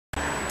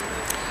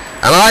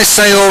And I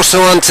say also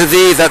unto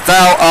thee that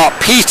thou art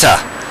Peter,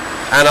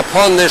 and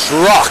upon this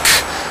rock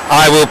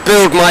I will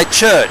build my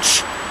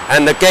church,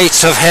 and the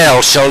gates of hell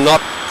shall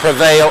not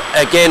prevail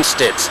against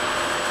it.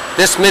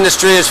 This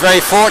ministry is very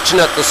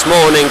fortunate this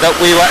morning that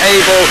we were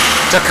able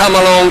to come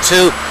along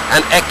to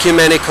an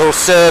ecumenical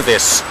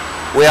service.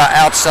 We are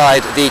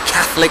outside the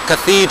Catholic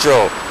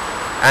Cathedral,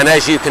 and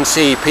as you can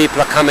see,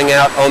 people are coming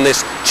out on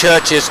this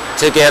Churches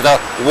Together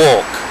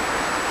walk.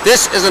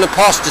 This is an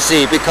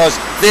apostasy because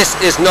this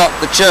is not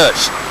the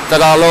church that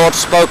our Lord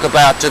spoke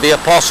about to the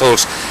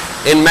apostles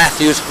in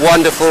Matthew's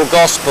wonderful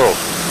gospel.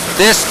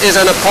 This is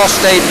an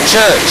apostate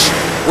church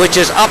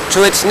which is up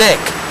to its neck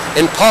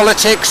in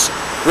politics,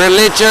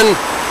 religion,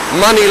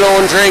 money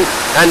laundering,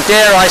 and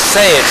dare I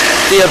say it,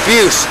 the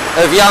abuse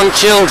of young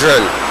children.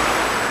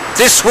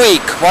 This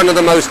week, one of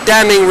the most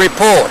damning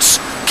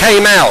reports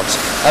came out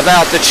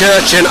about the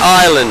church in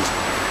Ireland,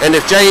 and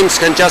if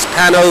James can just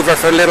pan over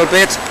for a little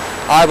bit,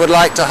 I would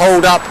like to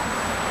hold up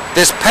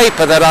this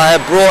paper that I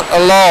have brought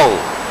along.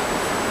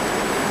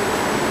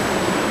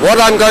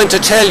 What I'm going to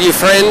tell you,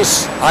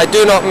 friends, I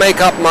do not make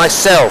up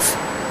myself,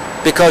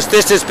 because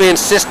this has been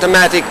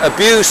systematic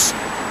abuse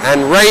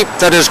and rape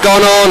that has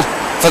gone on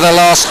for the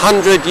last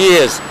 100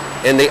 years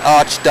in the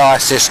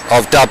Archdiocese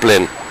of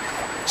Dublin.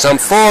 Some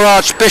 4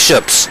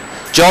 archbishops,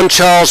 John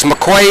Charles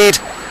McQuaid,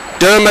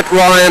 Dermot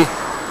Ryan,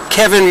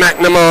 Kevin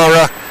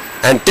McNamara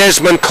and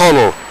Desmond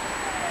Connell,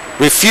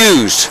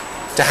 refused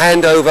to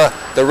hand over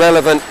the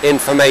relevant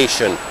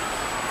information.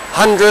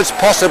 Hundreds,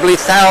 possibly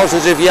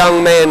thousands of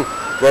young men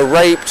were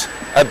raped,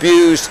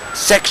 abused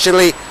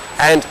sexually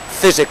and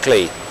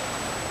physically.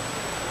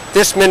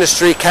 This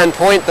ministry can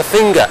point the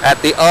finger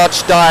at the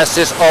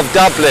Archdiocese of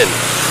Dublin,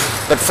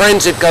 but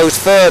friends, it goes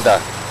further.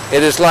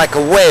 It is like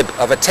a web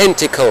of a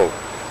tentacle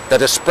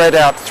that is spread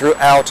out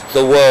throughout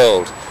the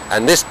world,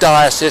 and this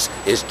diocese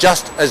is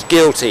just as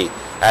guilty,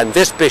 and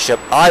this bishop,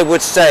 I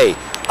would suggest,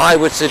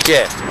 is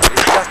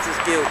just as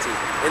guilty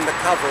in the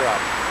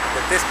cover-up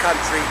that this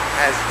country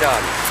has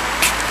done.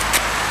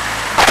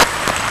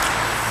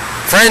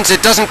 Friends,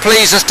 it doesn't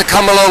please us to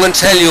come along and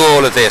tell you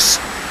all of this,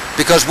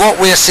 because what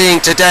we're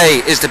seeing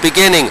today is the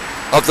beginning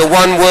of the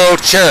one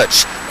world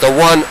church, the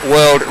one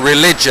world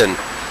religion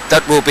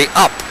that will be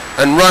up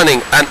and running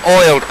and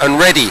oiled and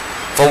ready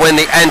for when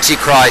the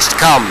Antichrist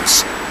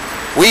comes.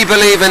 We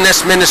believe in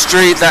this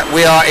ministry that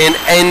we are in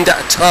end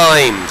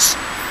times.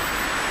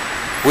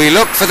 We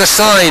look for the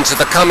signs of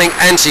the coming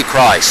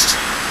Antichrist,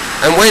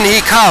 and when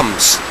he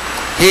comes,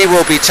 he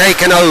will be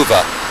taken over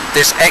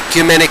this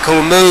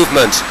ecumenical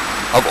movement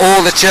of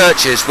all the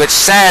churches which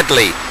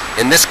sadly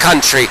in this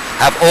country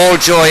have all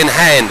joined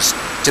hands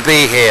to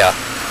be here.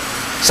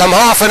 Some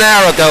half an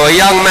hour ago a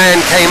young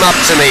man came up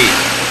to me,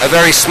 a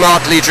very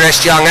smartly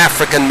dressed young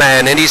African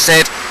man, and he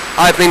said,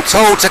 "I've been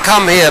told to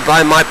come here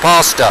by my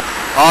pastor.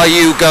 Are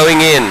you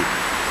going in?"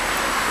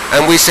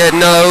 And we said,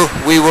 "No,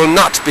 we will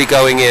not be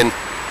going in,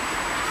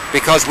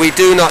 because we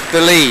do not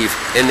believe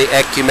in the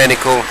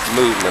ecumenical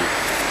movement."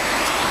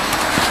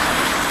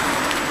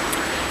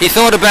 He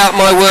thought about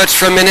my words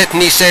for a minute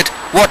and he said,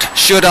 "What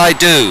should I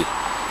do?"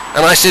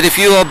 And I said, "If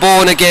you are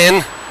born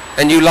again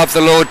and you love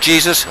the Lord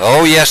Jesus,"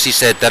 "Oh yes," he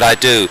said, "that I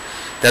do,"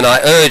 "then I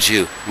urge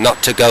you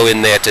not to go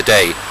in there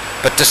today,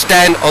 but to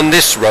stand on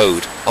this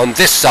road, on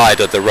this side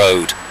of the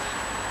road."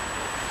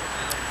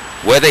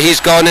 Whether he's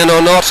gone in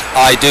or not,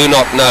 I do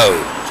not know.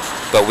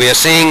 But we are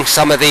seeing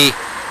some of the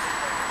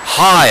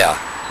higher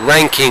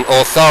ranking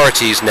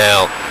authorities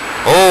now.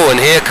 Oh, and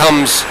here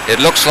comes, it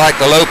looks like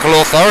the local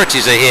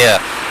authorities are here.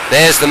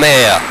 There's the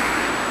mayor.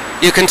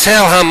 You can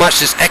tell how much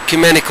this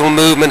ecumenical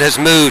movement has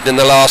moved in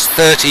the last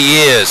 30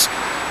 years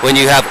when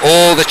you have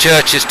all the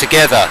churches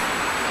together.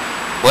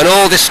 When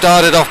all this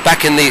started off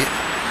back in the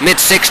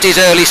mid-60s,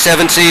 early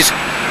 70s,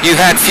 you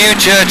had few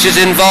churches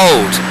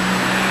involved.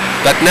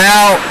 But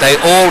now they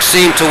all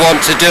seem to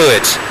want to do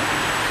it.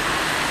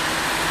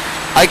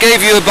 I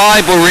gave you a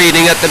Bible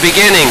reading at the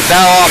beginning,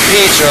 "Thou art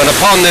Peter, and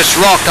upon this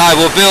rock I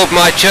will build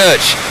my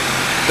church."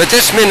 But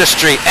this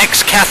ministry,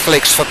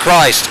 Ex-Catholics for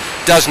Christ,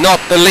 does not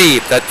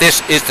believe that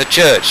this is the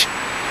church.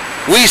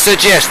 We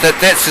suggest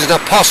that this is an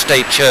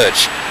apostate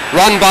church,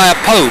 run by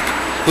a pope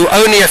who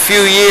only a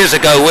few years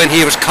ago, when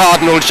he was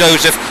Cardinal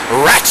Joseph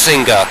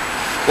Ratzinger,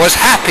 was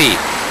happy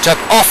to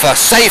offer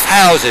safe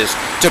houses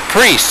to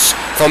priests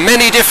from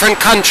many different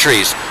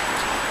countries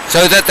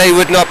so that they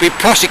would not be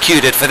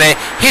prosecuted for their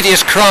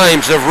hideous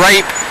crimes of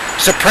rape,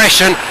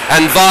 suppression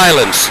and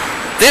violence.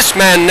 This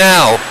man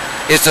now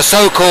is the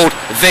so-called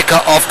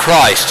Vicar of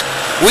Christ.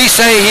 We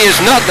say he is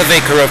not the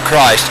Vicar of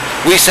Christ.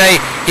 We say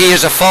he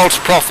is a false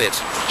prophet.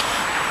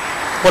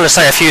 I want to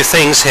say a few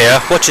things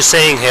here. What you're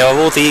seeing here are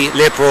all the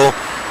liberal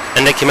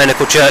and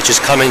ecumenical churches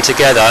coming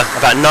together.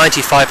 About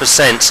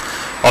 95%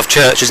 of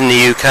churches in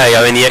the UK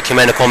are in the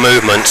ecumenical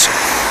movement.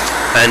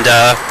 And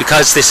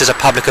because this is a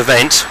public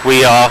event,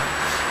 we are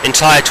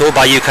entitled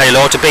by UK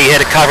law to be here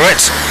to cover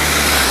it.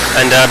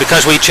 And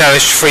because we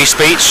cherish free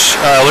speech,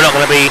 we're not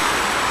going to be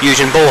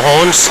using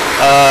bullhorns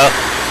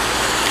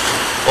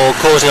or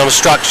causing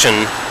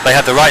obstruction. They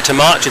have the right to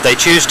march if they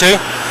choose to,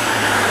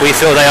 we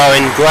feel they are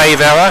in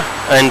grave error,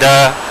 and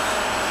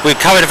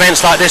we've covered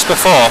events like this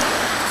before,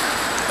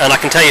 and I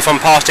can tell you from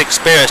past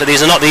experience that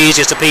these are not the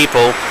easiest of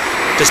people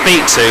to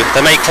speak to.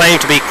 They may claim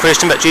to be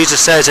Christian, but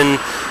Jesus says in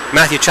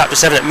Matthew chapter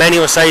 7 that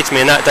many will say to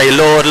me in that day,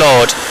 Lord,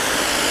 Lord,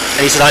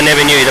 and he said, I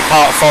never knew you,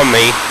 depart from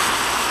me.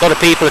 A lot of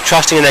people are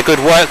trusting in their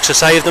good works to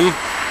save them.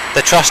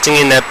 They're trusting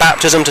in their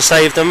baptism to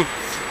save them.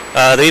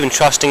 They're even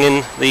trusting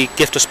in the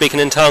gift of speaking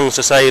in tongues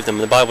to save them.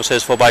 The Bible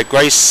says, for by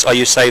grace are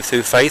you saved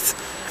through faith,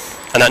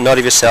 and that not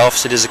of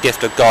yourselves, it is a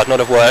gift of God,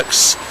 not of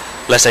works,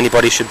 lest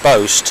anybody should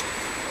boast.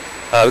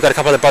 We've got a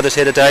couple of brothers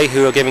here today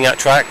who are giving out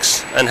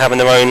tracts and having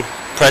their own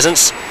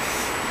presence.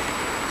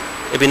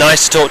 It'd be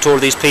nice to talk to all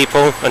of these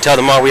people and tell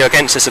them why we are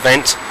against this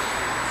event,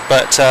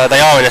 but they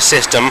are in a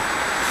system,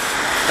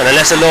 and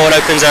unless the Lord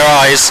opens their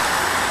eyes,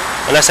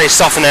 unless they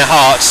soften their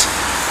hearts,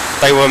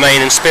 they will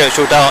remain in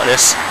spiritual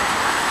darkness,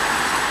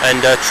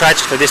 and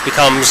tragically this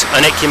becomes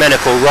an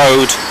ecumenical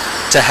road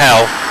to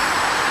hell.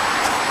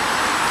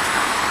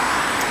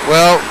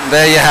 Well,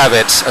 there you have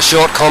it, a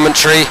short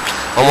commentary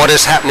on what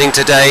is happening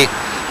today.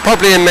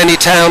 Probably in many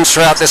towns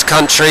throughout this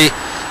country,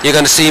 you're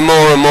going to see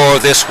more and more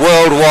of this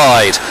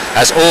worldwide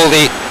as all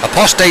the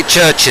apostate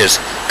churches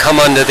come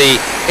under the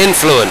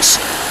influence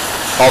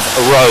of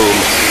Rome.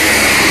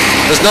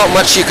 There's not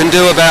much you can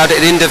do about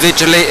it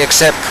individually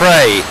except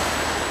pray,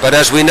 but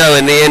as we know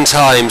in the end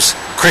times,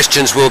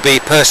 Christians will be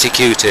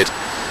persecuted.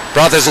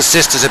 Brothers and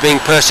sisters are being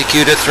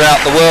persecuted throughout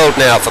the world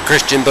now for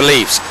Christian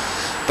beliefs,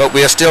 but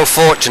we are still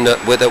fortunate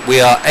that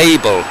we are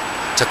able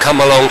to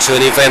come along to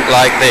an event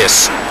like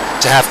this,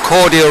 to have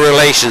cordial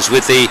relations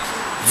with the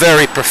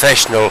very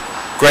professional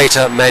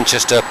Greater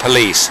Manchester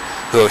Police,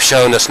 who have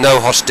shown us no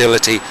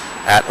hostility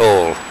at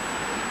all.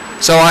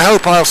 So I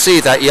hope I'll see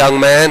that young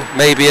man,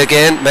 maybe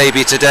again,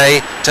 maybe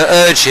today, to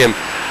urge him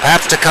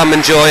perhaps to come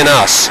and join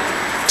us.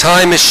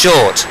 Time is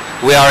short,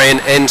 we are in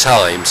end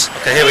times.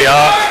 Okay, here we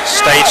are,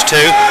 stage 2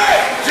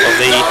 of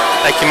the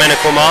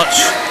ecumenical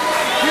march,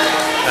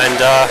 and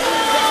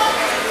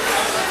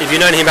if you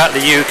know anything about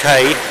the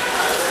UK,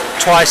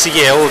 twice a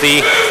year all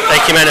the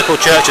ecumenical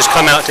churches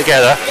come out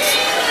together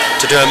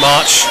to do a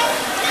march.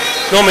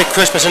 Normally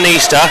Christmas and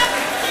Easter.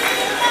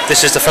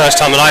 This is the first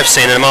time that I've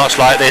seen a march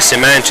like this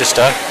in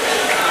Manchester.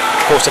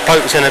 Of course the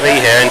Pope is going to be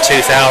here in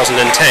 2010,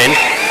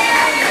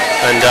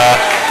 and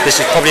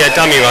this is probably a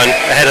dummy run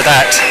ahead of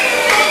that.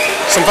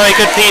 Some very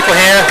good people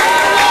here,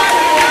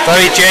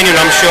 very genuine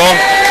I'm sure,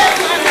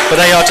 but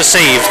they are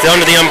deceived. They're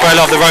under the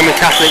umbrella of the Roman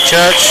Catholic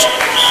Church.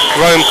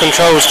 Rome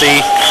controls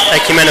the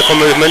ecumenical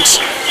movement,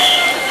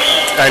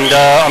 and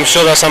I'm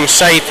sure there are some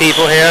saved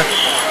people here,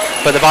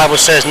 but the Bible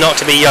says not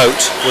to be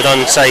yoked with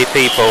unsaved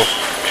people.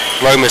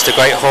 Rome is the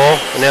great whore,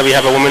 and there we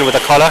have a woman with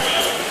a collar.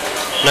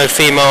 No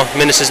female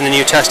ministers in the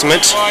New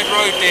Testament.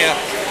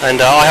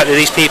 And I hope that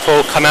these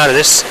people come out of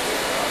this,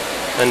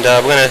 and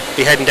we're going to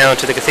be heading down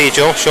to the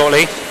cathedral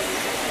shortly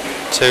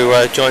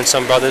to join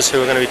some brothers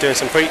who are going to be doing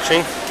some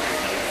preaching.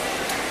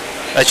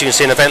 As you can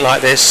see, an event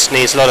like this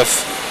needs a lot of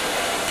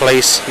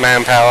police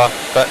manpower,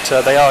 but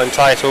they are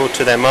entitled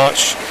to their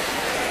march.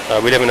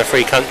 We live in a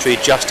free country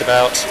just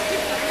about,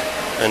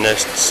 and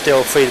there's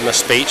still freedom of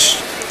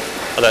speech,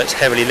 although it's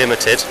heavily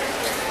limited.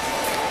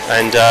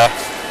 And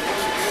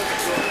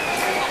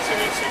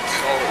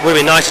it would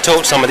be nice to talk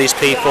to some of these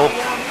people,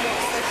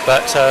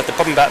 but the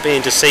problem about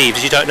being deceived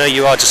is you don't know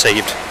you are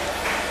deceived.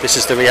 This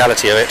is the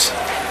reality of it.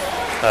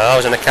 I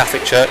was in a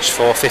Catholic church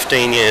for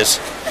 15 years.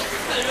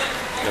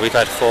 We've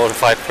had 4 or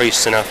 5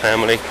 priests in our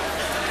family,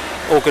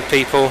 all good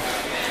people,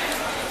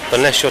 but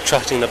unless you're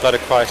trusting the blood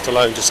of Christ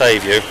alone to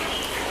save you,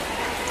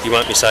 you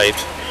won't be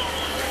saved.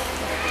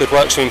 Good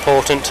works are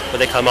important, but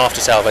they come after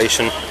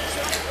salvation,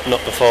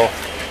 not before.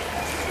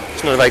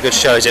 It's not a very good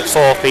show, is it?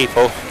 4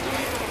 people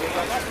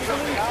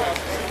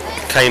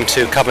came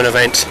to cover an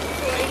event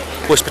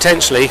which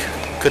potentially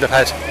could have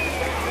had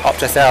up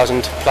to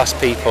 1,000 plus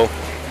people.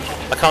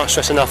 I can't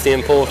stress enough the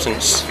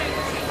importance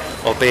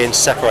of being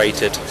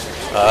separated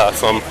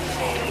from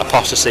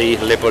apostasy,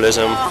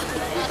 liberalism,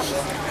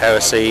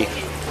 heresy,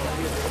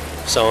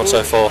 so on and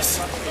so forth.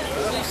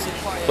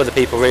 Whether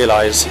people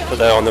realise that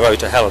they're on the road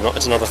to hell or not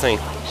is another thing.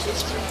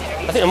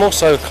 I think I'm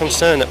also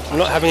concerned that we're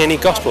not having any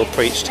gospel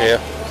preached here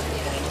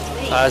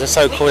as a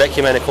so-called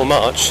ecumenical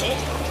march.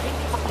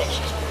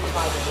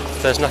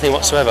 There's nothing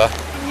whatsoever.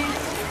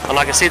 And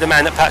I can see the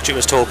man that Patrick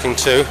was talking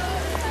to,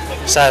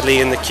 sadly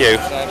in the queue.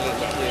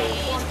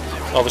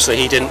 Obviously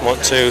he didn't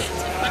want to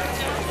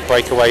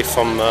break away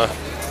from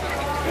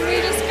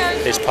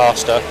his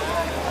pastor.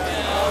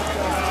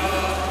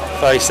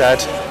 Very sad.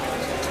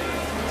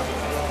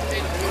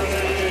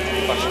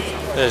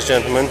 There's a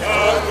gentleman.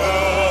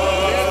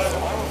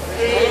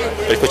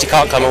 But of course he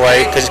can't come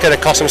away because it's going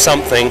to cost him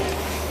something.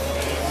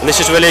 And this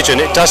is religion,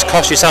 it does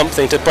cost you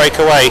something to break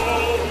away.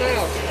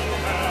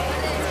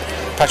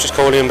 Patrick's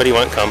calling him, but he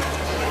won't come.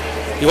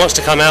 He wants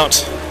to come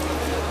out,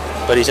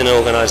 but he's in an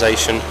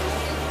organisation.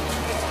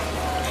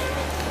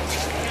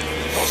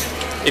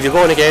 If you're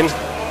born again,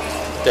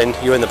 then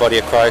you're in the body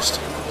of Christ,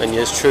 and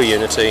there's true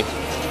unity.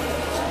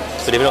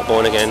 But if you're not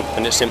born again,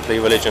 then it's simply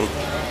religion.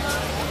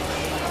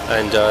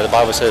 and the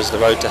Bible says the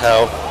road to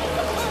hell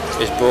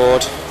is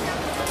broad,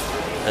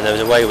 and there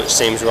is a way which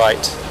seems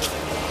right,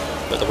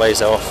 but the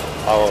ways are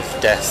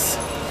of death.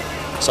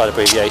 Side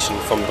abbreviation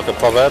from the book of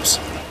Proverbs.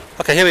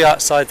 Okay, here we are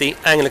outside the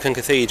Anglican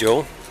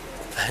Cathedral,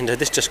 and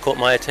this just caught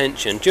my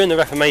attention. During the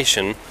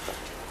Reformation,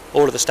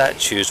 all of the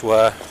statues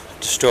were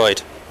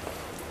destroyed,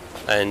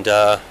 and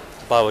the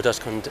Bible does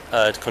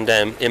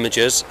condemn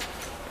images,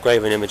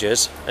 graven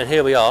images, and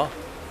here we are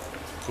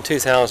in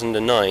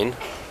 2009,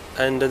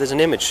 and there's an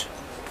image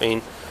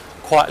being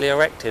quietly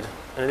erected,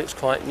 and it looks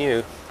quite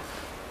new.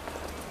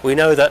 We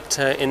know that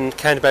in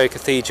Canterbury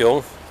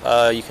Cathedral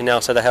you can now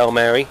say the Hail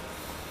Mary,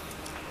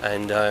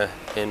 and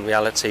in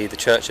reality the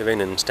Church of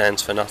England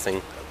stands for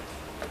nothing.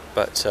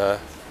 But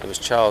it was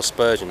Charles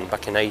Spurgeon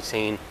back in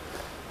 18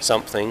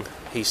 something,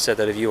 he said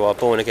that if you are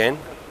born again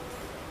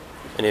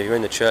and if you're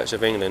in the Church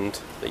of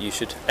England, that you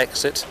should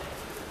exit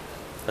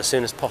as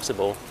soon as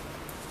possible.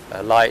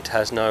 Light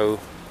has no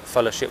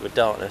fellowship with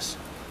darkness,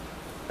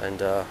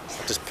 and I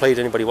just plead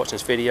anybody watching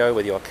this video,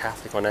 whether you're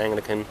Catholic or an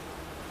Anglican,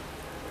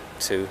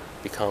 to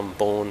become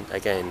born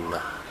again.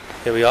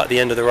 Here we are at the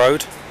end of the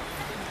road.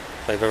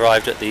 They've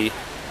arrived at the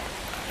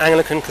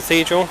Anglican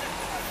Cathedral,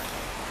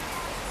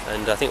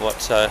 and I think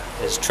what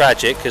is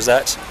tragic is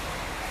that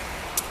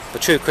for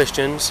true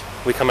Christians,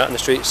 we come out in the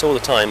streets all the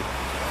time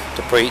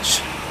to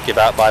preach, give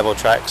out Bible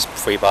tracts,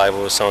 free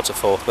Bibles, so on and so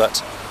forth,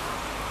 but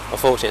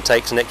unfortunately it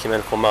takes an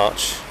ecumenical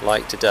march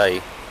like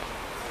today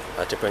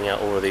to bring out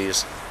all of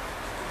these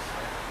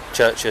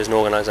churches and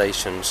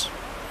organisations.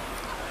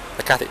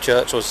 The Catholic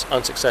Church was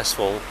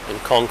unsuccessful in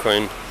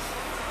conquering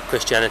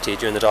Christianity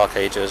during the Dark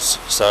Ages,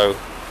 so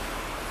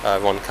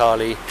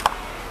Roncalli,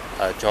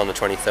 John the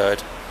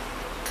 23rd,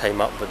 came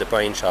up with the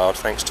brainchild,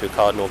 thanks to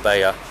Cardinal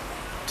Bayer,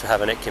 to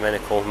have an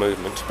ecumenical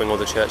movement to bring all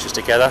the churches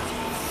together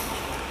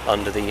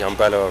under the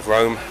umbrella of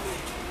Rome,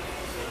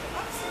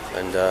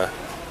 and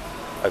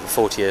over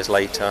 40 years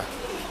later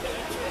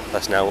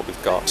that's now what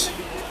we've got.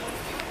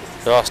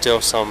 There are still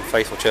some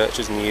faithful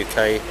churches in the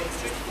UK,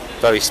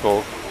 very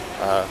small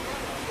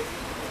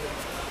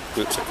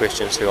groups of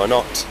Christians who are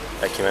not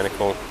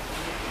ecumenical,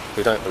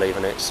 who don't believe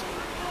in it,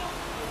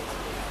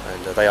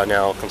 and they are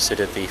now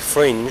considered the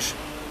fringe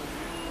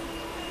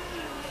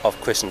of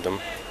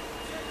Christendom.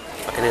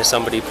 I can hear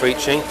somebody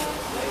preaching,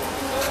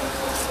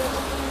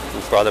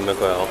 Brother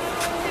Miguel.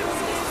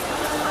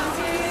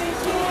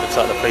 Looks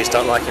like the police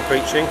don't like him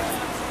preaching.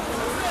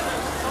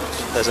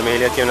 There's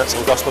Amelia giving out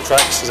some gospel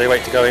tracts as they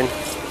wait to go in.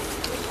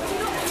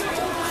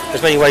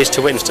 There's many ways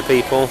to witness to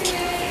people,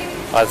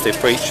 either through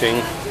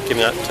preaching,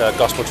 giving out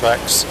gospel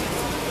tracts,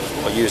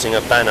 or using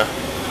a banner.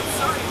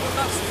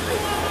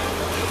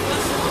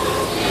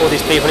 All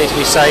these people need to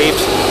be saved.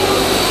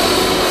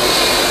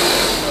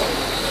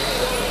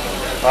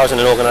 I was in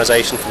an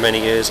organisation for many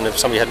years, and if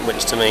somebody hadn't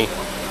witnessed to me,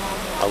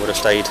 I would have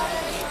stayed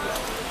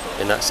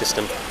in that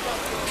system.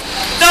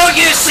 Don't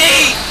you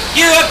see?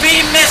 You are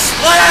being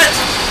misled.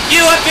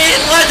 You are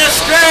being led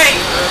astray.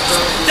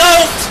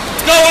 Don't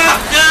go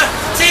after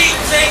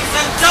teachings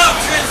and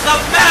doctrines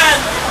of men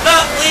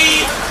that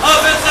lead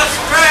others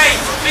astray,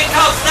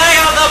 because they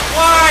are the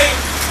blind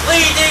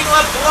leading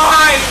the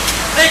blind.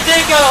 They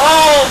dig a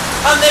hole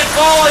and they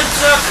fall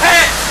into a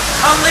pit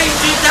and lead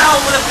you down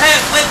with a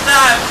pit with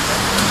them.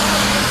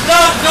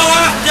 Don't go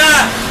after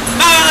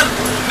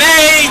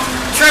man-made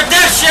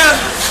traditions.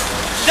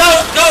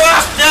 Don't go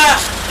after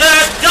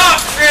their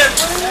doctrines.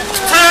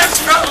 Turn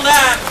from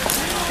them.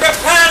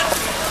 Repent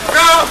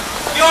from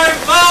your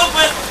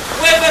involvement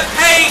with a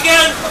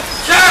pagan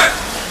church.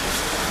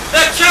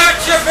 The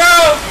Church of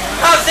Rome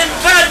has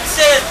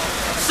invented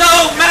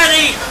so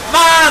many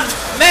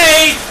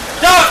man-made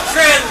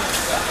doctrines.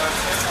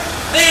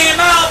 The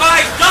amount of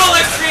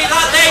idolatry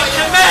that they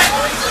commit.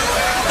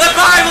 The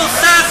Bible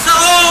says that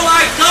all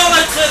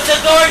idolaters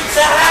are going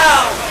to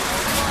hell.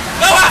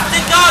 Go after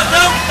God,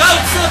 don't go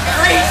to the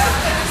priest.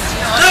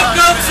 Don't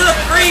go to the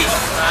priest.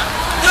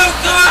 Don't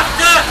go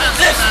after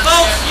this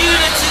false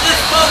unity,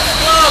 this false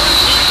love.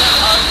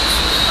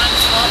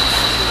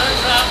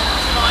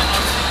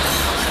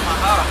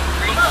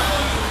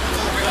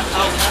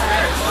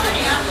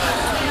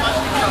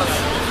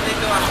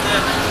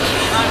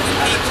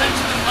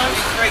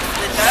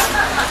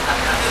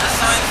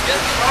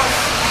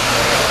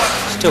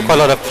 Still quite a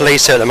lot of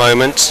police here at the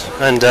moment,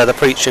 and the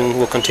preaching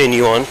will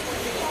continue on.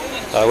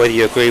 Whether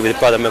you agree with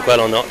Brother Miguel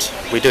or not,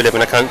 we do live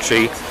in a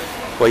country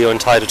where you're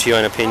entitled to your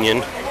own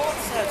opinion,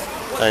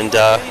 and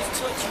a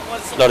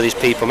lot of these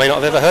people may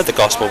not have ever heard the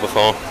gospel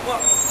before,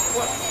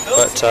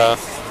 but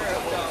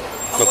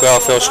Miguel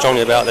feels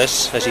strongly about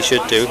this, as he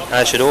should do,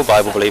 as should all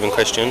Bible-believing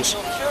Christians,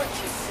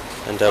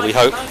 and we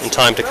hope in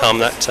time to come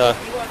that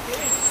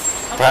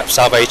perhaps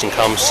salvation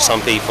comes to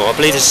some people. I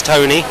believe this is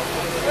Tony,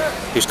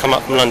 who's come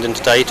up from London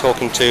today,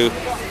 talking to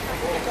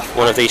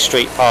one of these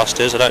street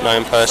pastors. I don't know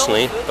him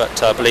personally,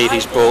 but I believe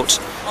he's brought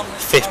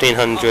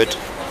 1,500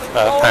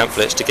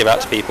 pamphlets to give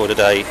out to people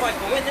today.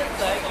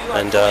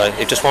 And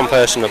if just one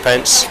person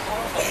repents,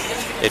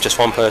 if just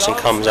one person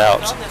comes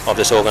out of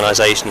this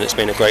organisation, it's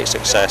been a great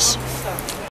success.